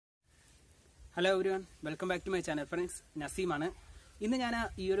Hello everyone, welcome back to my channel friends. Naseem ആണ്. ഇന്ന് ഞാൻ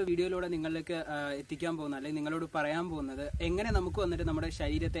ഈ ഒരു വീഡിയോയിലൂടെ നിങ്ങളിലേക്ക് എത്തിക്കാൻ പോകുന്നത് അല്ലെങ്കിൽ നിങ്ങളോട് പറയാൻ പോകുന്നത് എങ്ങനെ നമുക്ക് വന്നിട്ട് നമ്മുടെ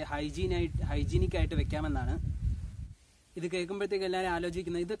ശരീരത്തെ ഹൈജീനിക് ആയിട്ട് വെക്കാമെന്നാണ്. ഇത് കേൾക്കുമ്പോഴത്തേക്ക് എല്ലാവരും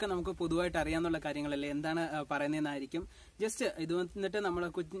ആലോചിക്കുന്നത് ഇതൊക്കെ നമുക്ക് പൊതുവായിട്ട് അറിയാവുന്ന കാര്യങ്ങളല്ലേ, എന്താണ് പറയുന്നതെന്നായിരിക്കും. ജസ്റ്റ് ഇത് വന്നിട്ട് നമ്മളെ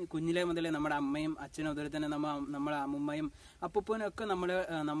കുഞ്ഞിലെ മുതലേ നമ്മുടെ അമ്മയും അച്ഛനും അതുപോലെ തന്നെ നമ്മളെ അമ്മുമ്മയും അപ്പൂപ്പനും ഒക്കെ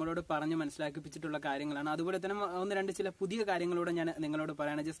നമ്മളോട് പറഞ്ഞ് മനസ്സിലാക്കിപ്പിച്ചിട്ടുള്ള കാര്യങ്ങളാണ്. അതുപോലെ തന്നെ ഒന്ന് രണ്ട് ചില പുതിയ കാര്യങ്ങളോട് ഞാൻ നിങ്ങളോട്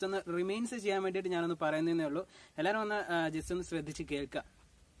പറയണം. ജസ്റ്റ് ഒന്ന് റിമൈൻസ് ചെയ്യാൻ വേണ്ടിയിട്ട് ഞാനൊന്ന് പറയുന്നതേ ഉള്ളൂ. എല്ലാവരും ഒന്ന് ജസ്റ്റ് ഒന്ന് ശ്രദ്ധിച്ച് കേൾക്കുക.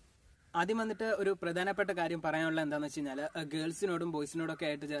 ആദ്യം വന്നിട്ട് ഒരു പ്രധാനപ്പെട്ട കാര്യം പറയാനുള്ള എന്താണെന്ന് വെച്ച് കഴിഞ്ഞാൽ ഗേൾസിനോടും ബോയ്സിനോടും ഒക്കെ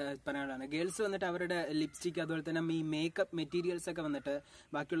ആയിട്ട് പറയാനുള്ളതാണ്. ഗേൾസ് വന്നിട്ട് അവരുടെ ലിപ്സ്റ്റിക് അതുപോലെ തന്നെ ഈ മേക്കപ്പ് മെറ്റീരിയൽസ് ഒക്കെ വന്നിട്ട്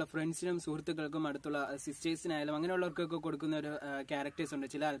ബാക്കിയുള്ള ഫ്രണ്ട്സിനും സുഹൃത്തുക്കൾക്കും അടുത്തുള്ള സിസ്റ്റേഴ്സിനായാലും അങ്ങനെയുള്ളവർക്കൊക്കെ കൊടുക്കുന്ന ഒരു ക്യാരക്ടേഴ്സ് ഉണ്ട്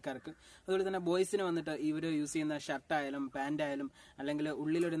ചില ആൾക്കാർക്ക്. അതുപോലെ തന്നെ ബോയ്സിന് വന്നിട്ട് ഇവർ യൂസ് ചെയ്യുന്ന ഷർട്ടായാലും പാന്റ് ആയാലും അല്ലെങ്കിൽ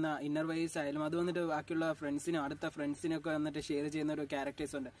ഉള്ളിലിടുന്ന ഇന്നർ വെയേഴ്സ് ആയാലും അത് വന്നിട്ട് ബാക്കിയുള്ള ഫ്രണ്ട്സിനും അടുത്ത ഫ്രണ്ട്സിനും ഒക്കെ വന്നിട്ട് ഷെയർ ചെയ്യുന്ന ഒരു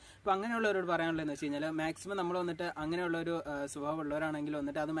ക്യാരക്ടേഴ്സ് ഉണ്ട്. അപ്പൊ അങ്ങനെയുള്ളവരോട് പറയാനുള്ളതെന്ന് വെച്ച് കഴിഞ്ഞാൽ മാക്സിമം നമ്മൾ വന്നിട്ട് അങ്ങനെയുള്ള ഒരു സ്വഭാവമുള്ളവരാണെങ്കിൽ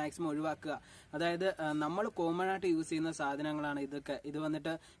വന്നിട്ട് അത് മാക്സിമം ഒഴിവാക്കുക. അതായത് നമ്മൾ കോമൺ ആയിട്ട് യൂസ് ചെയ്യുന്ന സാധനങ്ങളാണ് ഇതൊക്കെ. ഇത്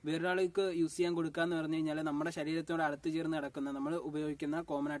വന്നിട്ട് വേറൊരാൾക്ക് യൂസ് ചെയ്യാൻ കൊടുക്കാന്ന് പറഞ്ഞു കഴിഞ്ഞാൽ നമ്മുടെ ശരീരത്തോട് അടുത്ത് ചേർന്ന് കിടക്കുന്ന നമ്മൾ ഉപയോഗിക്കുന്ന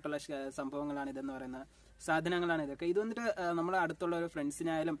കോമൺ ആയിട്ടുള്ള സംഭവങ്ങളാണ് ഇതെന്ന് പറയുന്ന സാധനങ്ങളാണ് ഇതൊക്കെ. ഇത് വന്നിട്ട് നമ്മളെ അടുത്തുള്ള ഒരു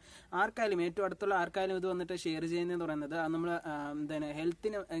ഫ്രണ്ട്സിനായാലും ആർക്കായാലും ഏറ്റവും അടുത്തുള്ള ആർക്കായാലും ഇത് വന്നിട്ട് ഷെയർ ചെയ്യുന്നതെന്ന് പറയുന്നത് നമ്മൾ എന്താണ്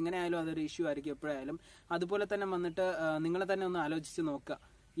ഹെൽത്തിന് എങ്ങനെയായാലും അതൊരു ഇഷ്യൂ ആയിരിക്കും എപ്പോഴായാലും. അതുപോലെ തന്നെ വന്നിട്ട് നിങ്ങളെ തന്നെ ഒന്ന് ആലോചിച്ച് നോക്കുക.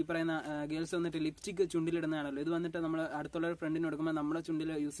 ഈ പറയുന്ന ഗേൾസ് വന്നിട്ട് ലിപ്സ്റ്റിക് ചുണ്ടിലിടുന്നതാണല്ലോ. ഇത് വന്നിട്ട് നമ്മൾ അടുത്തുള്ള ഒരു ഫ്രണ്ടിന് കൊടുക്കുമ്പോൾ നമ്മുടെ ചുണ്ടിൽ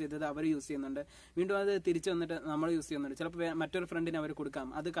യൂസ് ചെയ്തത് അവർ യൂസ് ചെയ്യുന്നുണ്ട്, വീണ്ടും അത് തിരിച്ചു വന്നിട്ട് നമ്മൾ യൂസ് ചെയ്യുന്നുണ്ട്. ചിലപ്പോൾ മറ്റൊരു ഫ്രണ്ടിന് അവർ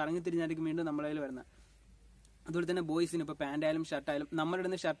കൊടുക്കാം, അത് കറങ്ങി തിരിഞ്ഞായിരിക്കും വീണ്ടും നമ്മളതിൽ വരുന്നത്. അതുപോലെ തന്നെ ബോയ്സിന് ഇപ്പോൾ പാന്റ് ആയാലും ഷർട്ടായാലും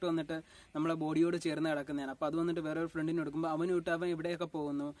നമ്മളിടുന്ന ഷർട്ട് വന്നിട്ട് നമ്മളെ ബോഡിയോട് ചേർന്ന് കിടക്കുന്നതാണ്. അപ്പോൾ അത് വന്നിട്ട് വേറൊരു ഫ്രണ്ടിന് കൊടുക്കുമ്പോൾ അവന് വിട്ട് അവൻ എവിടെയൊക്കെ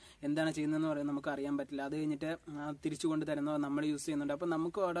പോകുന്നു എന്താണ് ചെയ്യുന്നതെന്ന് പറയുന്നത് നമുക്ക് അറിയാൻ പറ്റില്ല. അത് കഴിഞ്ഞിട്ട് തിരിച്ചു കൊണ്ട് തരുന്നോ നമ്മൾ യൂസ് ചെയ്യുന്നുണ്ട്. അപ്പോൾ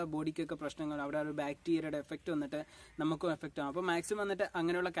നമുക്കും അവിടെ ബോഡിക്കൊക്കെ പ്രശ്നങ്ങൾ, അവിടെ ഒരു ബാക്ടീരിയയുടെ എഫക്റ്റ് വന്നിട്ട് നമുക്കും എഫക്റ്റ് ആകും. അപ്പോൾ മാക്സിമം വന്നിട്ട്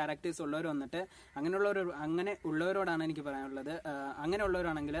അങ്ങനെയുള്ള ക്യാരക്ടേഴ്സ് ഉള്ളവർ വന്നിട്ട് അങ്ങനെ ഉള്ളവരോടാണ് എനിക്ക് പറയാനുള്ളത്. അങ്ങനെ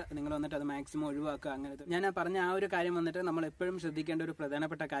ഉള്ളവരാണെങ്കിൽ നിങ്ങൾ വന്നിട്ട് അത് മാക്സിമം ഒഴിവാക്കുക. അങ്ങനത്തെ ഞാൻ പറഞ്ഞ ആ ഒരു കാര്യം വന്നിട്ട് നമ്മൾ എപ്പോഴും ശ്രദ്ധിക്കേണ്ട ഒരു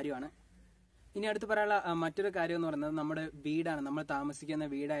പ്രധാനപ്പെട്ട കാര്യമാണ്. ഇനി അടുത്ത് പറയാനുള്ള മറ്റൊരു കാര്യം എന്ന് പറയുന്നത് നമ്മുടെ വീടാണ്. നമ്മൾ താമസിക്കുന്ന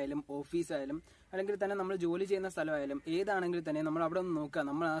വീടായാലും ഓഫീസായാലും അല്ലെങ്കിൽ തന്നെ നമ്മൾ ജോലി ചെയ്യുന്ന സ്ഥലമായാലും ഏതാണെങ്കിൽ തന്നെ നമ്മൾ അവിടെ ഒന്ന് നോക്കുക.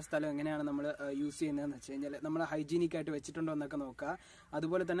 നമ്മൾ ആ സ്ഥലം എങ്ങനെയാണ് നമ്മൾ യൂസ് ചെയ്യുന്നതെന്ന് വെച്ച് കഴിഞ്ഞാൽ നമ്മൾ ഹൈജീനിക് ആയിട്ട് വെച്ചിട്ടുണ്ടോ എന്നൊക്കെ നോക്കുക.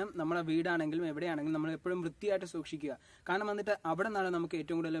 അതുപോലെ തന്നെ നമ്മളെ വീടാണെങ്കിലും എവിടെയാണെങ്കിലും നമ്മൾ എപ്പോഴും വൃത്തിയായിട്ട് സൂക്ഷിക്കുക. കാരണം വന്നിട്ട് അവിടെ നിന്നാണ് നമുക്ക്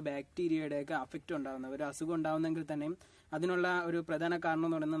ഏറ്റവും കൂടുതൽ ബാക്ടീരിയയുടെയൊക്കെ അഫക്റ്റ് ഉണ്ടാകുന്നത്. ഒരു അസുഖം ഉണ്ടാകുന്നെങ്കിൽ തന്നെയും അതിനുള്ള ഒരു പ്രധാന കാരണം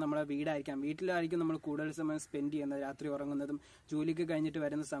എന്ന് പറയുന്നത് നമ്മുടെ വീടായിരിക്കാം. വീട്ടിലായിരിക്കും നമ്മൾ കൂടുതൽ സമയം സ്പെൻഡ് ചെയ്യുന്നത്, രാത്രി ഉറങ്ങുന്നതും ജോലിക്ക് കഴിഞ്ഞിട്ട്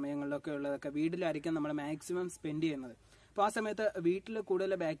വരുന്ന സമയങ്ങളിലൊക്കെ ഉള്ളതൊക്കെ വീട്ടിലായിരിക്കും നമ്മൾ മാക്സിമം സ്പെൻഡ് ചെയ്യുന്നത്. അപ്പോൾ ആ സമയത്ത് വീട്ടിൽ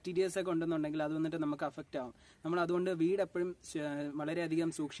കൂടുതൽ ബാക്ടീരിയസ് ഒക്കെ ഉണ്ടെന്നുണ്ടെങ്കിൽ അത് വന്നിട്ട് നമുക്ക് അഫക്റ്റ് ആവും. നമ്മൾ അതുകൊണ്ട് വീട് എപ്പോഴും വളരെയധികം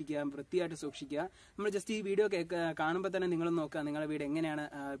സൂക്ഷിക്കുക, വൃത്തിയായിട്ട് സൂക്ഷിക്കുക. നമ്മൾ ജസ്റ്റ് ഈ വീഡിയോ കാണുമ്പോൾ തന്നെ നിങ്ങൾ നോക്കുക നിങ്ങളുടെ വീട് എങ്ങനെയാണ്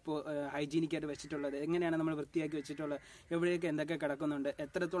ഇപ്പോൾ ഹൈജീനിക് ആയിട്ട് വെച്ചിട്ടുള്ളത്, എങ്ങനെയാണ് നമ്മൾ വൃത്തിയാക്കി വെച്ചിട്ടുള്ളത്, എവിടെയൊക്കെ എന്തൊക്കെ കിടക്കുന്നുണ്ട്,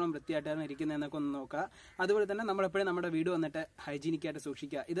 എത്രത്തോളം വൃത്തിയായിട്ടാണ് ഇരിക്കുന്നത് എന്നൊക്കെ ഒന്ന് നോക്കുക. അതുപോലെ തന്നെ നമ്മളെപ്പോഴും നമ്മുടെ വീട് വന്നിട്ട് ഹൈജീനിക് ആയിട്ട്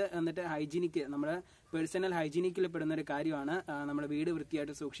സൂക്ഷിക്കുക. ഇത് വന്നിട്ട് ഹൈജീനിക് നമ്മുടെ പേഴ്സണൽ ഹൈജീനിക്കിൽ പെടുന്ന ഒരു കാര്യമാണ് നമ്മുടെ വീട്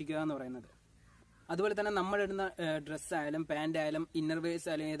വൃത്തിയായിട്ട് സൂക്ഷിക്കുക എന്ന് പറയുന്നത്. അതുപോലെ തന്നെ നമ്മളിടുന്ന ഡ്രസ്സായാലും പാന്റ് ആയാലും ഇന്നർ വെയേഴ്സ്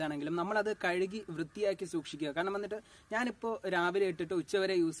ആയാലും ഏതാണെങ്കിലും നമ്മളത് കഴുകി വൃത്തിയാക്കി സൂക്ഷിക്കുക. കാരണം വന്നിട്ട് ഞാനിപ്പോൾ രാവിലെ ഇട്ടിട്ട്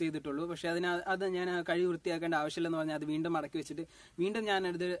ഉച്ചവരെ യൂസ് ചെയ്തിട്ടുള്ളൂ, പക്ഷെ അത് ഞാൻ കഴുകി വൃത്തിയാക്കേണ്ട ആവശ്യമില്ലെന്ന് പറഞ്ഞാൽ അത് വീണ്ടും മടക്കി വെച്ചിട്ട് വീണ്ടും ഞാൻ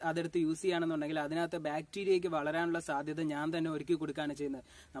അതെടുത്ത് യൂസ് ചെയ്യുകയാണെന്നുണ്ടെങ്കിൽ അതിനകത്ത് ബാക്ടീരിയയ്ക്ക് വളരാനുള്ള സാധ്യത ഞാൻ തന്നെ ഒരുക്കി കൊടുക്കുകയാണ് ചെയ്യുന്നത്.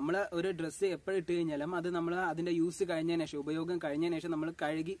 നമ്മൾ ഒരു ഡ്രസ്സ് എപ്പോഴിട്ട് കഴിഞ്ഞാലും അത് നമ്മൾ അതിന്റെ യൂസ് കഴിഞ്ഞതിന് ശേഷം, ഉപയോഗം കഴിഞ്ഞതിന് ശേഷം നമ്മൾ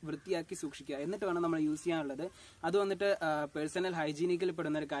കഴുകി വൃത്തിയാക്കി സൂക്ഷിക്കുക. എന്നിട്ട് വേണം നമ്മൾ യൂസ് ചെയ്യാനുള്ളത്. അത് വന്നിട്ട് പേഴ്സണൽ ഹൈജീനിക്കിൽ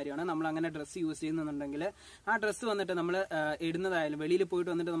പെടുന്ന ഒരു കാര്യമാണ്. നമ്മൾ അങ്ങനെ ഡ്രസ്സ് യൂസ് ചെയ്യുന്നുണ്ടെങ്കിൽ ആ ഡ്രസ്സ് വന്നിട്ട് നമ്മൾ ഇടുന്നതായാലും വെളിയിൽ പോയിട്ട്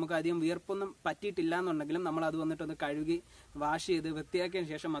വന്നിട്ട് നമുക്ക് അധികം വിയർപ്പൊന്നും പറ്റിയിട്ടില്ല എന്നുണ്ടെങ്കിലും നമ്മൾ അത് വന്നിട്ട് ഒന്ന് കഴുകി വാഷ് ചെയ്ത്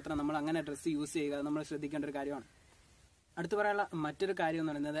വൃത്തിയാക്കിയതിന് ശേഷം മാത്രം നമ്മൾ അങ്ങനെ ഡ്രസ്സ് യൂസ് ചെയ്യുക. നമ്മൾ ശ്രദ്ധിക്കേണ്ട ഒരു കാര്യമാണ്. അടുത്ത് പറയാനുള്ള മറ്റൊരു കാര്യം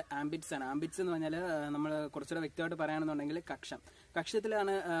എന്ന് പറയുന്നത് ആംബിറ്റ്സ് ആണ്. ആംബിറ്റ്സ് എന്ന് പറഞ്ഞാൽ നമ്മൾ കുറച്ചുകൂടെ വ്യക്തമായിട്ട് പറയുകയാണെന്നുണ്ടെങ്കിൽ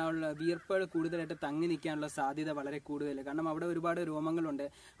കക്ഷത്തിലാണ് ഉള്ള വിയർപ്പുകൾ കൂടുതലായിട്ട് തങ്ങി നിൽക്കാനുള്ള സാധ്യത വളരെ കൂടുതൽ. കാരണം അവിടെ ഒരുപാട് രോമങ്ങളുണ്ട്.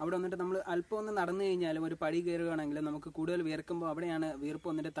 അവിടെ വന്നിട്ട് നമ്മൾ അല്പം ഒന്ന് നടന്നു കഴിഞ്ഞാലും ഒരു പടി കയറുകയാണെങ്കിൽ നമുക്ക് കൂടുതൽ വിയർക്കുമ്പോൾ അവിടെയാണ് വിയർപ്പ്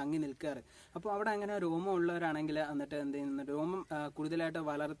വന്നിട്ട് തങ്ങി നിൽക്കാറ്. അപ്പോൾ അവിടെ അങ്ങനെ രോമം ഉള്ളവരാണെങ്കിൽ എന്നിട്ട് എന്ത് ചെയ്യുന്നു, രോമം കൂടുതലായിട്ട്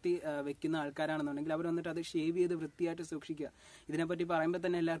വളർത്തി വെക്കുന്ന ആൾക്കാരാണെന്നുണ്ടെങ്കിൽ അവർ വന്നിട്ട് അത് ഷേവ് ചെയ്ത് വൃത്തിയായിട്ട് സൂക്ഷിക്കുക. ഇതിനെപ്പറ്റി പറയുമ്പോൾ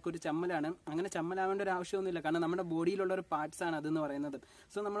തന്നെ എല്ലാവർക്കും ഒരു ചമ്മലാണ്. അങ്ങനെ ചമ്മലാവേണ്ട ഒരു ആവശ്യമൊന്നുമില്ല. കാരണം നമ്മുടെ ബോഡിയിലുള്ള പാർട്സ് ആണ് അതെന്ന് പറയുന്നത്.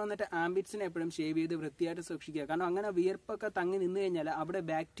 സോ നമ്മൾ വന്നിട്ട് ആംബിറ്റ്സിനെ എപ്പോഴും ഷേവ് ചെയ്ത് വൃത്തിയായിട്ട് സൂക്ഷിക്കുക. കാരണം അങ്ങനെ വിയർപ്പൊക്കെ തങ്ങി നിന്ന് കഴിഞ്ഞാൽ അവിടെ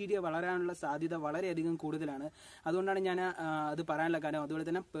ബാക്ടീരിയ വളരാനുള്ള സാധ്യത വളരെയധികം കൂടുതലാണ്. അതുകൊണ്ടാണ് ഞാൻ അത് പറയാനുള്ള കാര്യം. അതുപോലെ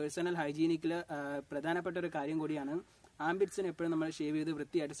തന്നെ പേഴ്സണൽ ഹൈജീനിക്കിൽ പ്രധാനപ്പെട്ട ഒരു കാര്യം കൂടിയാണ് ആംബിറ്റ്സിനെ എപ്പോഴും നമ്മൾ ഷേവ് ചെയ്ത്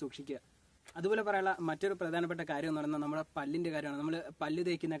വൃത്തിയായിട്ട് സൂക്ഷിക്കുക. അതുപോലെ പറയാനുള്ള മറ്റൊരു പ്രധാനപ്പെട്ട കാര്യം എന്ന് പറയുന്നത് നമ്മുടെ പല്ലിന്റെ കാര്യമാണ്. നമ്മൾ പല്ല്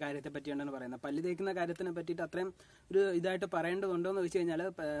തേക്കുന്ന കാര്യത്തെ പറ്റിയാണ് പറയുന്നത്. പല്ല് തേക്കുന്ന കാര്യത്തിനെ പറ്റിയിട്ട് അത്രയും ഒരു ഇതായിട്ട് പറയേണ്ടതുണ്ടോ എന്ന് വെച്ച് കഴിഞ്ഞാൽ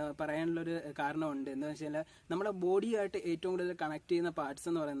പറയാനുള്ളൊരു കാരണമുണ്ട്. എന്താ വെച്ച് കഴിഞ്ഞാൽ നമ്മുടെ ബോഡിയായിട്ട് ഏറ്റവും കൂടുതൽ കണക്ട് ചെയ്യുന്ന പാർട്സ്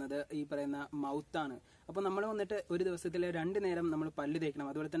എന്ന് പറയുന്നത് ഈ പറയുന്ന മൗത്താണ്. അപ്പോൾ നമ്മൾ വന്നിട്ട് ഒരു ദിവസത്തിൽ 2 നേരം നമ്മൾ പല്ല് തേക്കണം.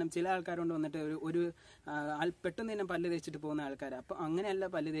 അതുപോലെ തന്നെ ചില ആൾക്കാരുണ്ട് വന്നിട്ട് ഒരു പെട്ടെന്ന് തന്നെ പല്ല് തേച്ചിട്ട് പോകുന്ന ആൾക്കാർ. അപ്പോൾ അങ്ങനെയല്ല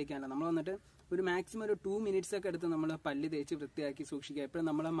പല്ല് തേക്കാനല്ല, നമ്മൾ വന്നിട്ട് ഒരു മാക്സിമം ഒരു 2 മിനിറ്റ്സ് ഒക്കെ എടുത്ത് നമ്മൾ പല്ല് തേച്ച് വൃത്തിയാക്കി സൂക്ഷിക്കുക. എപ്പോഴും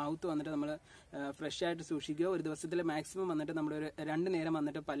നമ്മളെ മൗത്ത് വന്നിട്ട് നമ്മൾ ഫ്രഷ് ആയിട്ട് സൂക്ഷിക്കുക. ഒരു ദിവസത്തിൽ മാക്സിമം വന്നിട്ട് നമ്മൾ ഒരു 2 നേരം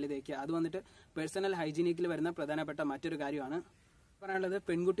വന്നിട്ട് പല്ല് തേക്കുക. അത് വന്നിട്ട് പേഴ്സണൽ ഹൈജീനിക്കിൽ വരുന്ന പ്രധാനപ്പെട്ട മറ്റൊരു കാര്യമാണ്. പറയാനുള്ളത്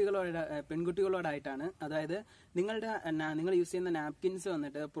പെൺകുട്ടികളോടായിട്ടാണ്. അതായത് നിങ്ങൾ യൂസ് ചെയ്യുന്ന നാപ്കിൻസ്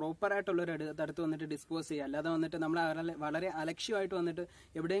വന്നിട്ട് പ്രോപ്പറായിട്ടുള്ളൊരു അടുത്ത് വന്നിട്ട് ഡിസ്പോസ് ചെയ്യുക. അല്ലാതെ വന്നിട്ട് നമ്മൾ വളരെ അലക്ഷ്യമായിട്ട് വന്നിട്ട്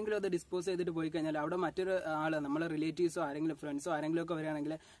എവിടെയെങ്കിലും അത് ഡിസ്പോസ് ചെയ്തിട്ട് പോയി കഴിഞ്ഞാൽ അവിടെ മറ്റൊരു ആൾ, നമ്മളെ റിലേറ്റീവ്സോ ആരെങ്കിലും ഫ്രണ്ട്സോ ആരെങ്കിലും ഒക്കെ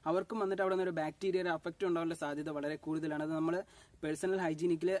വരികയാണെങ്കിൽ അവർക്കും വന്നിട്ട് അവിടെ നിന്നൊരു ബാക്ടീരിയയുടെ അഫക്റ്റ് ഉണ്ടാകാനുള്ള സാധ്യത വളരെ കൂടുതലാണ്. അത് നമ്മൾ പേഴ്സണൽ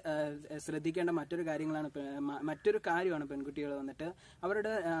ഹൈജീനിക്കിൽ ശ്രദ്ധിക്കേണ്ട മറ്റൊരു കാര്യമാണ് പെൺകുട്ടികൾ വന്നിട്ട്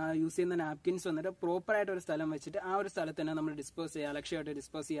അവരുടെ യൂസ് ചെയ്യുന്ന നാപ്കിൻസ് വന്നിട്ട് പ്രോപ്പറായിട്ട് ഒരു സ്ഥലം വെച്ചിട്ട് ആ ഒരു സ്ഥലത്ത് തന്നെ നമ്മൾ ഡിസ്പോസ് ചെയ്യുക. ലക്ഷ്യമായിട്ട്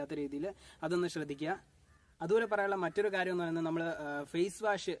ഡിസ്പോസ് ചെയ്യാത്ത രീതിയിൽ അതൊന്ന് ശ്രദ്ധിക്കുക. അതുപോലെ പറയാനുള്ള മറ്റൊരു കാര്യം എന്ന് പറയുന്നത് നമ്മൾ ഫേസ്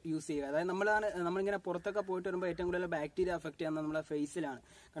വാഷ് യൂസ് ചെയ്യുക. അതായത് നമ്മളിങ്ങനെ പുറത്തൊക്കെ പോയിട്ട് വരുമ്പോൾ ഏറ്റവും കൂടുതൽ ബാക്ടീരിയ അഫക്റ്റ് ചെയ്യുന്നത് നമ്മുടെ ഫേസിലാണ്.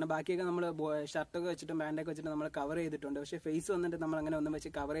 കാരണം ബാക്കിയൊക്കെ നമ്മൾ ഷർട്ടൊക്കെ വെച്ചിട്ടും പാൻറ്റൊക്കെ വെച്ചിട്ട് നമ്മൾ കവർ ചെയ്തിട്ടുണ്ട്. പക്ഷേ ഫേസ് വന്നിട്ട് നമ്മൾ അങ്ങനെ ഒന്നും വെച്ച്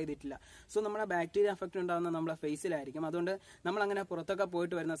കവർ ചെയ്തിട്ടില്ല. സോ നമ്മുടെ ബാക്ടീരിയ അഫക്റ്റ് ഉണ്ടാകുന്നത് നമ്മുടെ ഫേസിലായിരിക്കും. അതുകൊണ്ട് നമ്മളങ്ങനെ പുറത്തൊക്കെ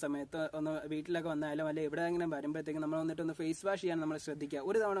പോയിട്ട് വരുന്ന സമയത്ത് ഒന്ന് വീട്ടിലൊക്കെ വന്നാലും അല്ലെങ്കിൽ എവിടെ അങ്ങനെ വരുമ്പോഴത്തേക്കും നമ്മൾ വന്നിട്ട് ഒന്ന് ഫേസ് വാഷ് ചെയ്യാൻ നമ്മൾ ശ്രദ്ധിക്കുക.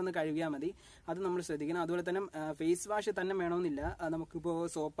 ഒരു തവണ ഒന്ന് കഴുകിയാൽ മതി, അത് നമ്മൾ ശ്രദ്ധിക്കണം. അതുപോലെ തന്നെ ഫേസ് വാഷ് തന്നെ വേണമെന്നില്ല, നമുക്കിപ്പോൾ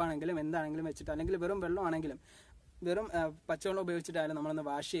സോപ്പാണെങ്കിലും എന്താണെങ്കിലും വെച്ചിട്ട് അല്ലെങ്കിൽ വെറും വെള്ളമാണെങ്കിലും വെറും പച്ചവെള്ളം ഉപയോഗിച്ചിട്ടായാലും നമ്മളൊന്ന്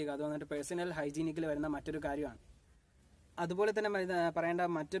വാഷ് ചെയ്യുക. അത് വന്നിട്ട് പേഴ്സണൽ ഹൈജീനിക്കിൽ വരുന്ന മറ്റൊരു കാര്യമാണ്. അതുപോലെ തന്നെ പറയേണ്ട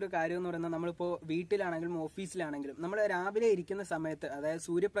മറ്റൊരു കാര്യം എന്ന് പറയുന്നത് നമ്മളിപ്പോൾ വീട്ടിലാണെങ്കിലും ഓഫീസിലാണെങ്കിലും നമ്മൾ രാവിലെ ഇരിക്കുന്ന സമയത്ത്, അതായത്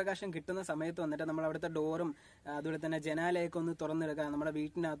സൂര്യപ്രകാശം കിട്ടുന്ന സമയത്ത് വന്നിട്ട് നമ്മൾ അവിടുത്തെ ഡോറും അതുപോലെ തന്നെ ജനാലയൊക്കെ ഒന്ന് തുറന്നെടുക്കുക. നമ്മുടെ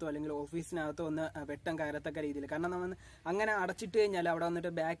വീട്ടിനകത്തോ അല്ലെങ്കിൽ ഓഫീസിനകത്തോ ഒന്ന് വെട്ടം കയറത്തക്ക രീതിയിൽ. കാരണം നമ്മൾ അങ്ങനെ അടച്ചിട്ട് കഴിഞ്ഞാൽ അവിടെ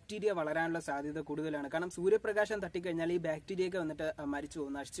വന്നിട്ട് ബാക്ടീരിയ വളരാനുള്ള സാധ്യത കൂടുതലാണ്. കാരണം സൂര്യപ്രകാശം തട്ടിക്കഴിഞ്ഞാൽ ഈ ബാക്ടീരിയയൊക്കെ വന്നിട്ട്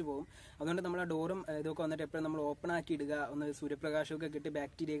നശിച്ചു പോകും. അതുകൊണ്ട് നമ്മളെ ഡോറും ഇതൊക്കെ വന്നിട്ട് എപ്പോഴും നമ്മൾ ഓപ്പൺ ആക്കി ഇടുക. ഒന്ന് സൂര്യപ്രകാശമൊക്കെ കിട്ടി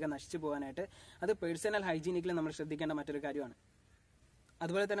ബാക്ടീരിയയൊക്കെ നശിച്ചു പോകാനായിട്ട്. അത് പേഴ്സണൽ ഹൈജീനിക്കിൽ നമ്മൾ ശ്രദ്ധിക്കേണ്ട മറ്റൊരു കാര്യമാണ്.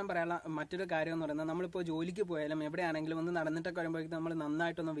 അതുപോലെ തന്നെ പറയാനുള്ള മറ്റൊരു കാര്യം എന്ന് പറയുന്നത് നമ്മളിപ്പോൾ ജോലിക്ക് പോയാലും എവിടെയാണെങ്കിലും ഒന്ന് നടന്നിട്ടൊക്കെ വരുമ്പോഴേക്കും നമ്മൾ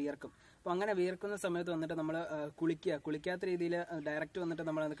നന്നായിട്ടൊന്ന് വിയർക്കും. അപ്പോൾ അങ്ങനെ വിയർക്കുന്ന സമയത്ത് വന്നിട്ട് നമ്മൾ കുളിക്കാത്ത രീതിയിൽ ഡയറക്റ്റ് വന്നിട്ട്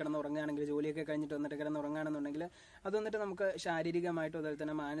നമ്മൾ കിടന്ന് ഉറങ്ങുകയാണെങ്കിൽ, ജോലിയൊക്കെ കഴിഞ്ഞിട്ട് വന്നിട്ട് കിടന്ന് ഉറങ്ങുകയാണെന്നുണ്ടെങ്കിൽ അത് വന്നിട്ട് നമുക്ക് ശാരീരികമായിട്ടും അതുപോലെ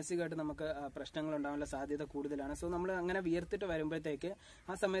തന്നെ മാനസികമായിട്ട് നമുക്ക് പ്രശ്നങ്ങൾ ഉണ്ടാകാനുള്ള സാധ്യത കൂടുതലാണ്. സോ നമ്മൾ അങ്ങനെ വിയർത്തിട്ട് വരുമ്പോഴത്തേക്ക്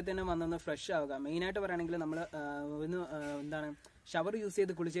ആ സമയത്ത് തന്നെ വന്നൊന്ന് ഫ്രഷ് ആവുക. മെയിനായിട്ട് പറയുകയാണെങ്കിൽ നമ്മൾ ഷവർ യൂസ്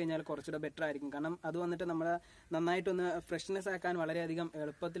ചെയ്ത് കുളിച്ച് കഴിഞ്ഞാൽ കുറച്ചുകൂടെ ബെറ്റർ ആയിരിക്കും. കാരണം അത് വന്നിട്ട് നമ്മൾ നന്നായിട്ടൊന്ന് ഫ്രഷ്നെസ് ആക്കാൻ വളരെയധികം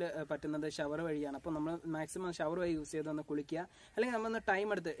എളുപ്പത്തിൽ പറ്റുന്നത് ഷവർ വഴിയാണ്. അപ്പോൾ നമ്മൾ മാക്സിമം ഷവർ വഴി യൂസ് ചെയ്ത് ഒന്ന് കുളിക്കുക. അല്ലെങ്കിൽ നമ്മളൊന്ന് ടൈം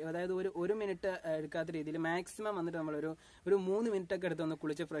എടുത്ത്, അതായത് ഒരു മിനിറ്റ് എടുക്കാത്ത രീതിയിൽ മാക്സിമം വന്നിട്ട് നമ്മളൊരു 3 മിനിറ്റ് ഒക്കെ എടുത്ത് ഒന്ന്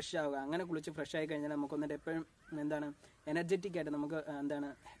കുളിച്ച് ഫ്രഷ് ആവുക. അങ്ങനെ കുളിച്ച് ഫ്രഷ് ആയി കഴിഞ്ഞാൽ നമുക്ക് വന്നിട്ട് എപ്പോഴും എനർജറ്റിക് ആയിട്ട് നമുക്ക്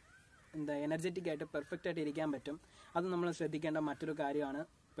എനർജറ്റിക് ആയിട്ട് പെർഫെക്റ്റ് ആയിട്ട് ഇരിക്കാൻ പറ്റും. അത് നമ്മൾ ശ്രദ്ധിക്കേണ്ട മറ്റൊരു കാര്യമാണ്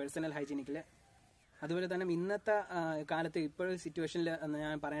പേഴ്സണൽ ഹൈജീനിക്കിൽ. അതുപോലെ തന്നെ ഇന്നത്തെ കാലത്ത് ഇപ്പോഴത്തെ സിറ്റുവേഷനിൽ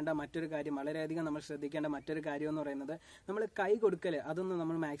ഞാൻ പറയേണ്ട മറ്റൊരു കാര്യം, വളരെയധികം നമ്മൾ ശ്രദ്ധിക്കേണ്ട മറ്റൊരു കാര്യം എന്ന് പറയുന്നത് നമ്മൾ കൈ കൊടുക്കൽ, അതൊന്നും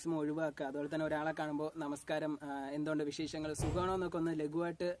നമ്മൾ മാക്സിമം ഒഴിവാക്കുക. അതുപോലെ തന്നെ ഒരാളെ കാണുമ്പോൾ നമസ്കാരം, എന്തുകൊണ്ട് വിശേഷങ്ങൾ, സുഖമാണോ എന്നൊക്കെ ഒന്ന്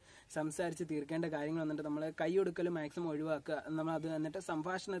ലഘുവായിട്ട് സംസാരിച്ച് തീർക്കേണ്ട കാര്യങ്ങൾ വന്നിട്ട് നമ്മൾ കൈ കൊടുക്കൽ മാക്സിമം ഒഴിവാക്കുക. നമ്മൾ അത് എന്നിട്ട്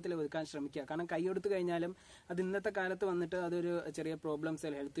സംഭാഷണത്തിൽ ഒതുക്കാൻ ശ്രമിക്കുക. കാരണം കൈ കൊടുത്തു കഴിഞ്ഞാലും അത് ഇന്നത്തെ കാലത്ത് വന്നിട്ട് അതൊരു ചെറിയ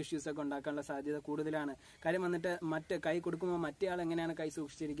പ്രോബ്ലംസ്, ഹെൽത്ത് ഇഷ്യൂസ് ഒക്കെ ഉണ്ടാക്കാനുള്ള സാധ്യത കൂടുതലാണ്. കാര്യം വന്നിട്ട് കൈ കൊടുക്കുമ്പോൾ മറ്റേ ആൾ എങ്ങനെയാണ് കൈ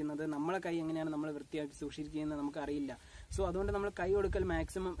സൂക്ഷിച്ചിരിക്കുന്നത്, നമ്മളെ കൈ എങ്ങനെയാണ് നമ്മൾ വൃത്തിയാക്കി സൂക്ഷിക്കുന്നത് നമുക്കറിയില്ല. സോ അതുകൊണ്ട് നമ്മൾ കൈ കൊടുക്കൽ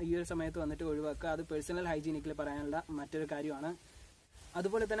മാക്സിമം ഈ ഒരു സമയത്ത് വന്നിട്ട് ഒഴിവാക്കുക. അത് പേഴ്സണൽ ഹൈജീനിക്കിൽ പറയാനുള്ള മറ്റൊരു കാര്യമാണ്.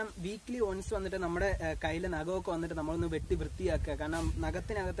 അതുപോലെ തന്നെ വീക്ക്ലി വൺസ് വന്നിട്ട് നമ്മുടെ കയ്യിലെ നഖമൊക്കെ വന്നിട്ട് നമ്മളൊന്ന് വെട്ടി വൃത്തിയാക്കുക. കാരണം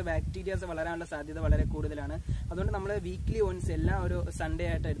നഖത്തിനകത്ത് ബാക്ടീരിയാസ് വളരാനുള്ള സാധ്യത വളരെ കൂടുതലാണ്. അതുകൊണ്ട് നമ്മൾ വീക്ക്ലി വൺസ് എല്ലാ ഒരു സൺഡേ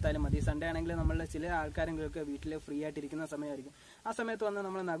ആയിട്ട് എടുത്താലും മതി. സൺഡേ ആണെങ്കിൽ നമ്മൾ ചില ആൾക്കാരെങ്കിലൊക്കെ വീട്ടിൽ ഫ്രീ ആയിട്ട് ഇരിക്കുന്ന സമയമായിരിക്കും. ആ സമയത്ത് വന്ന്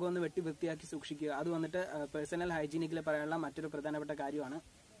നമ്മൾ നഖം ഒന്ന് വെട്ടി വൃത്തിയാക്കി സൂക്ഷിക്കുക. അത് വന്നിട്ട് പേഴ്സണൽ ഹൈജീനിക്കിൽ പറയാനുള്ള മറ്റൊരു പ്രധാനപ്പെട്ട കാര്യമാണ്.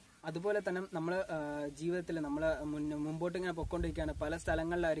 അതുപോലെ തന്നെ നമ്മൾ ജീവിതത്തിൽ നമ്മൾ മുമ്പോട്ട് ഇങ്ങനെ പൊയ്ക്കൊണ്ടിരിക്കുകയാണ്. പല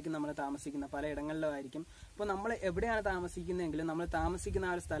സ്ഥലങ്ങളിലായിരിക്കും നമ്മൾ താമസിക്കുന്നത്, പല ഇടങ്ങളിലായിരിക്കും. അപ്പോൾ നമ്മൾ എവിടെയാണ് താമസിക്കുന്നതെങ്കിലും നമ്മൾ താമസിക്കുന്ന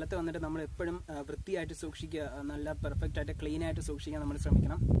ആ ഒരു സ്ഥലത്ത് വന്നിട്ട് നമ്മൾ എപ്പോഴും വൃത്തിയായിട്ട് സൂക്ഷിക്കുക, നല്ല പെർഫെക്റ്റ് ആയിട്ട് ക്ലീൻ ആയിട്ട് സൂക്ഷിക്കാൻ നമ്മൾ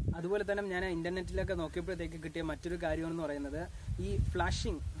ശ്രമിക്കണം. അതുപോലെ തന്നെ ഞാൻ ഇന്റർനെറ്റിലൊക്കെ നോക്കിയപ്പോഴത്തേക്ക് കിട്ടിയ മറ്റൊരു കാര്യം എന്ന് പറയുന്നത് ഈ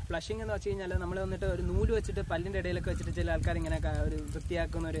ഫ്ലഷിംഗ് എന്ന് വെച്ച് കഴിഞ്ഞാൽ നമ്മൾ വന്നിട്ട് ഒരു നൂല് വെച്ചിട്ട് പല്ലിൻ്റെ ഇടയിലൊക്കെ വെച്ചിട്ട് ചില ആൾക്കാർ ഇങ്ങനെ ഒരു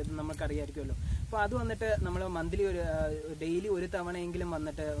വൃത്തിയാക്കുന്ന ഒരു ഇത് നമുക്കറിയാമായിരിക്കുമല്ലോ. അപ്പോൾ അത് വന്നിട്ട് നമ്മൾ മന്ത്ലി ഡെയിലി ഒരു തവണയെങ്കിലും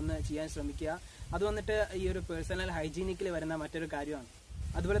വന്നിട്ട് ഒന്ന് ചെയ്യാൻ ശ്രമിക്കുക. അത് വന്നിട്ട് ഈ ഒരു പേഴ്സണൽ ഹൈജീനിക്കിൽ വരുന്ന മറ്റൊരു കാര്യമാണ്.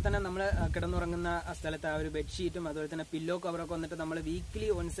 അതുപോലെ തന്നെ നമ്മൾ കിടന്നുറങ്ങുന്ന സ്ഥലത്ത് ആ ഒരു ബെഡ്ഷീറ്റും അതുപോലെ തന്നെ പില്ലോ കവറൊക്കെ വന്നിട്ട് നമ്മൾ വീക്ക്ലി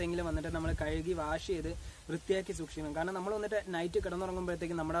വൺസ് എങ്കിലും വന്നിട്ട് നമ്മൾ കഴുകി വാഷ് ചെയ്ത് വൃത്തിയാക്കി സൂക്ഷിക്കണം. കാരണം നമ്മൾ വന്നിട്ട് നൈറ്റ്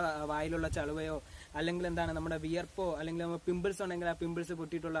കിടന്നുറങ്ങുമ്പോഴത്തേക്കും നമ്മുടെ വായിലുള്ള ചളുവയോ അല്ലെങ്കിൽ നമ്മുടെ വിയർപ്പോ അല്ലെങ്കിൽ പിമ്പിൾസ് ഉണ്ടെങ്കിൽ ആ പിമ്പിൾസ്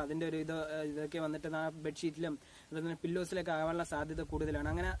പൊട്ടിയിട്ടുള്ള അതിൻ്റെ ഒരു ഇതൊക്കെ വന്നിട്ട് ആ ബെഡ്ഷീറ്റിലും അതുപോലെ തന്നെ പില്ലോസിലൊക്കെ ആവാനുള്ള സാധ്യത കൂടുതലാണ്.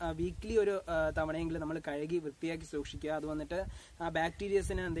 അങ്ങനെ വീക്ക്ലി ഒരു തവണയെങ്കിലും നമ്മൾ കഴുകി വൃത്തിയാക്കി സൂക്ഷിക്കുക. അത് വന്നിട്ട് ആ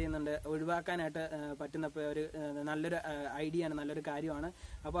ബാക്ടീരിയസിനെ എന്ത് ചെയ്യുന്നുണ്ട് ഒഴിവാക്കാനായിട്ട് പറ്റുന്ന ഒരു നല്ലൊരു ഐഡിയ ആണ്, നല്ലൊരു കാര്യമാണ്.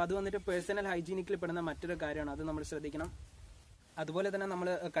 അപ്പോൾ അത് വന്നിട്ട് പേഴ്സണൽ ഹൈജീനിക്കിൽ പെടുന്ന മറ്റൊരു കാര്യമാണ്, അത് നമ്മൾ ശ്രദ്ധിക്കണം. അതുപോലെ തന്നെ നമ്മൾ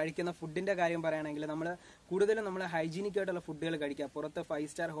കഴിക്കുന്ന ഫുഡിന്റെ കാര്യം പറയുകയാണെങ്കിൽ നമ്മൾ കൂടുതലും നമ്മൾ ഹൈജീനിക് ആയിട്ടുള്ള ഫുഡുകൾ കഴിക്കുക. പുറത്ത് 5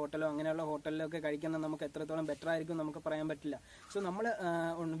 സ്റ്റാർ ഹോട്ടലോ അങ്ങനെയുള്ള ഹോട്ടലിലൊക്കെ കഴിക്കുന്നത് നമുക്ക് എത്രത്തോളം ബെറ്റർ ആയിരിക്കും നമുക്ക് പറയാൻ പറ്റില്ല. സോ നമ്മൾ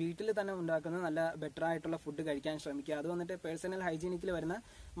വീട്ടിൽ തന്നെ ഉണ്ടാക്കുന്ന നല്ല ബെറ്റർ ആയിട്ടുള്ള ഫുഡ് കഴിക്കാൻ ശ്രമിക്കുക. അത് വന്നിട്ട് പേഴ്സണൽ ഹൈജീനിക്കിൽ വരുന്ന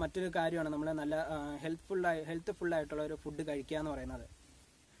മറ്റൊരു കാര്യമാണ് നമ്മൾ നല്ല ഹെൽത്ത്ഫുൾ ആയിട്ടുള്ള ഒരു ഫുഡ് കഴിക്കുക എന്ന് പറയുന്നത്.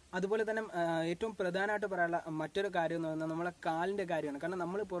 അതുപോലെ തന്നെ ഏറ്റവും പ്രധാനമായിട്ട് പറയാനുള്ള മറ്റൊരു കാര്യം എന്ന് പറയുന്നത് നമ്മളെ കാലിന്റെ കാര്യമാണ്. കാരണം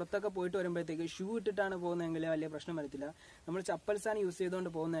നമ്മൾ പുറത്തൊക്കെ പോയിട്ട് വരുമ്പോഴത്തേക്ക് ഷൂ ഇട്ടിട്ടാണ് പോകുന്നതെങ്കിൽ വലിയ പ്രശ്നം വരത്തില്ല. നമ്മൾ ചപ്പൽസാണ് യൂസ് ചെയ്തുകൊണ്ട്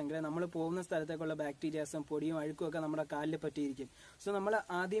പോകുന്നതെങ്കിൽ നമ്മൾ പോകുന്ന സ്ഥലത്തേക്കുള്ള ബാക്ടീരിയാസും പൊടിയും അഴുക്കും ഒക്കെ നമ്മുടെ കാലിൽ പറ്റിയിരിക്കും. സോ നമ്മൾ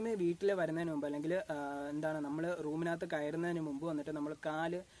ആദ്യമേ വീട്ടിൽ വരുന്നതിന് മുമ്പ് അല്ലെങ്കിൽ നമ്മൾ റൂമിനകത്ത് കയറുന്നതിന് മുമ്പ് വന്നിട്ട് നമ്മൾ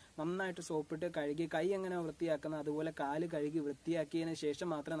കാല് നന്നായിട്ട് സോപ്പിട്ട് കഴുകി, കൈ എങ്ങനെ വൃത്തിയാക്കുന്നത് അതുപോലെ കാല് കഴുകി വൃത്തിയാക്കിയതിന് ശേഷം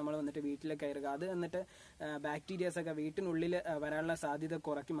മാത്രം നമ്മൾ വന്നിട്ട് വീട്ടിൽ കയറുക. അത് എന്നിട്ട് ബാക്ടീരിയാസ് ഒക്കെ വീട്ടിനുള്ളിൽ വരാനുള്ള സാധ്യത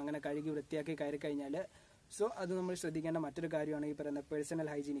കുറയ്ക്കും അങ്ങനെ കഴുകി വൃത്തിയാക്കി കയറി കഴിഞ്ഞാൽ. സോ അത് നമ്മൾ ശ്രദ്ധിക്കേണ്ട മറ്റൊരു കാര്യമാണ് ഈ പറയുന്ന പേഴ്സണൽ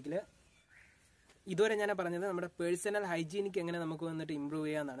ഹൈജീനിക്കിൽ. ഇതുവരെ ഞാൻ പറഞ്ഞത് നമ്മുടെ പേഴ്സണൽ ഹൈജീനിക്ക് എങ്ങനെ നമുക്ക് വന്നിട്ട് ഇമ്പ്രൂവ്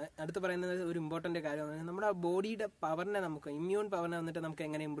ചെയ്യാന്നാണ്. അടുത്ത് പറയുന്നത് ഒരു ഇമ്പോർട്ടന്റ് കാര്യമാണ് നമ്മുടെ ബോഡിയുടെ പവറിനെ, നമുക്ക് ഇമ്മ്യൂൺ പവറിനെ വന്നിട്ട് നമുക്ക്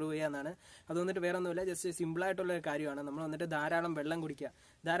എങ്ങനെ ഇമ്പ്രൂവ് ചെയ്യാന്നാണ്. അത് വന്നിട്ട് വേറെ ഒന്നുമില്ല, ജസ്റ്റ് സിമ്പിൾ ആയിട്ടുള്ള ഒരു കാര്യമാണ്. നമ്മൾ വന്നിട്ട് ധാരാളം വെള്ളം കുടിക്കുക.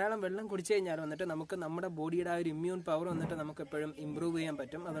 ധാരാളം വെള്ളം കുടിച്ചു കഴിഞ്ഞാൽ വന്നിട്ട് നമുക്ക് നമ്മുടെ ബോഡിയുടെ ആ ഒരു ഇമ്മ്യൂൺ പവർ വന്നിട്ട് നമുക്ക് എപ്പോഴും ഇമ്പ്രൂവ് ചെയ്യാൻ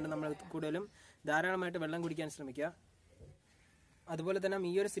പറ്റും. അതുകൊണ്ട് നമ്മൾ കൂടുതലും ധാരാളമായിട്ട് വെള്ളം കുടിക്കാൻ ശ്രമിക്കുക. അതുപോലെ തന്നെ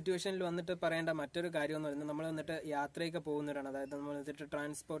ഈ ഒരു സിറ്റുവേഷനിൽ വന്നിട്ട് പറയേണ്ട മറ്റൊരു കാര്യം എന്ന് പറയുന്നത് നമ്മൾ വന്നിട്ട് യാത്രയൊക്കെ പോകുന്നവരാണ്. അതായത് നമ്മൾ വന്നിട്ട്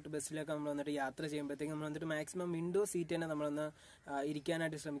ട്രാൻസ്പോർട്ട് ബസ്സിലൊക്കെ നമ്മൾ വന്നിട്ട് യാത്ര ചെയ്യുമ്പോഴത്തേക്കും നമ്മൾ വന്നിട്ട് മാക്സിമം വിൻഡോ സീറ്റ് തന്നെ നമ്മളൊന്ന്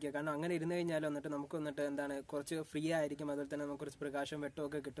ഇരിക്കാനായിട്ട് ശ്രമിക്കുക. കാരണം അങ്ങനെ ഇരുന്ന് കഴിഞ്ഞാൽ വന്നിട്ട് നമുക്ക് വന്നിട്ട് കുറച്ച് ഫ്രീ ആയിരിക്കും. അതുപോലെ തന്നെ നമുക്ക് കുറച്ച് പ്രകാശം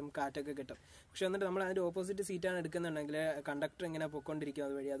വെട്ടമൊക്കെ കിട്ടും, കാറ്റൊക്കെ കിട്ടും. പക്ഷെ വന്നിട്ട് നമ്മൾ അതിന്റെ ഓപ്പോസിറ്റ് സീറ്റാണ് എടുക്കുന്നുണ്ടെങ്കിൽ കണ്ടക്ടർ ഇങ്ങനെ പൊയ്ക്കൊണ്ടിരിക്കും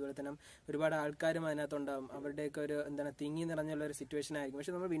അതുവഴി. അതുപോലെ തന്നെ ഒരുപാട് ആൾക്കാരും അതിനകത്തുണ്ടാവും. അവരുടെയൊക്കെ ഒരു തിങ്ങി നിറഞ്ഞുള്ള ഒരു സിറ്റുവേഷൻ ആയിരിക്കും.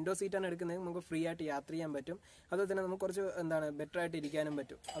 പക്ഷെ നമ്മൾ വിൻഡോ സീറ്റാണ് എടുക്കുന്നത്, നമുക്ക് ഫ്രീ ആയിട്ട് യാത്ര ചെയ്യാൻ പറ്റും. അതുപോലെ തന്നെ നമുക്ക് കുറച്ച് ബെറ്റർ ആയിട്ട് ഇരിക്കാനും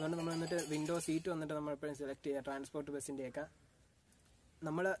പറ്റും. അതുകൊണ്ട് നമ്മൾ വന്നിട്ട് വിൻഡോ സീറ്റ് വന്നിട്ട് നമ്മൾ എപ്പോഴും സെലക്ട് ചെയ്യുക. ട്രാൻസ്പോർട്ട് ബസ്സിന്റെയൊക്കെ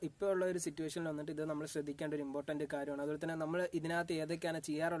നമ്മൾ ഇപ്പോൾ ഉള്ള ഒരു സിറ്റുവേഷനിൽ വന്നിട്ട് ഇത് നമ്മൾ ശ്രദ്ധിക്കേണ്ട ഒരു ഇമ്പോർട്ടന്റ് കാര്യമാണ്. അതുപോലെ തന്നെ നമ്മൾ ഇതിനകത്ത് ഏതൊക്കെയാണ്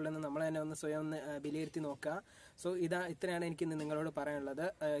ചെയ്യാറുള്ളതെന്ന് നമ്മൾ തന്നെ ഒന്ന് സ്വയം വിലയിരുത്തി നോക്കുക. സോ ഇത്രയാണ് എനിക്ക് ഇന്ന് നിങ്ങളോട് പറയാനുള്ളത്.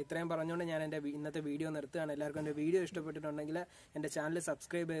 ഇത്രയും പറഞ്ഞുകൊണ്ട് ഞാൻ എൻ്റെ ഇന്നത്തെ വീഡിയോ നിർത്തുകയാണ്. എല്ലാവർക്കും എൻ്റെ വീഡിയോ ഇഷ്ടപ്പെട്ടിട്ടുണ്ടെങ്കിൽ എൻ്റെ ചാനൽ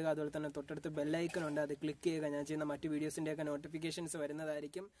സബ്സ്ക്രൈബ് ചെയ്യുക. അതുപോലെ തന്നെ തൊട്ടടുത്ത് ബെല്ലൈക്കൺ ഉണ്ട്, അത് ക്ലിക്ക് ചെയ്യുക. ഞാൻ ചെയ്യുന്ന മറ്റ് വീഡിയോസിൻ്റെയൊക്കെ നോട്ടിഫിക്കേഷൻസ്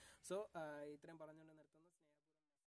വരുന്നതായിരിക്കും. സോ ഇത്രയും പറഞ്ഞുകൊണ്ട്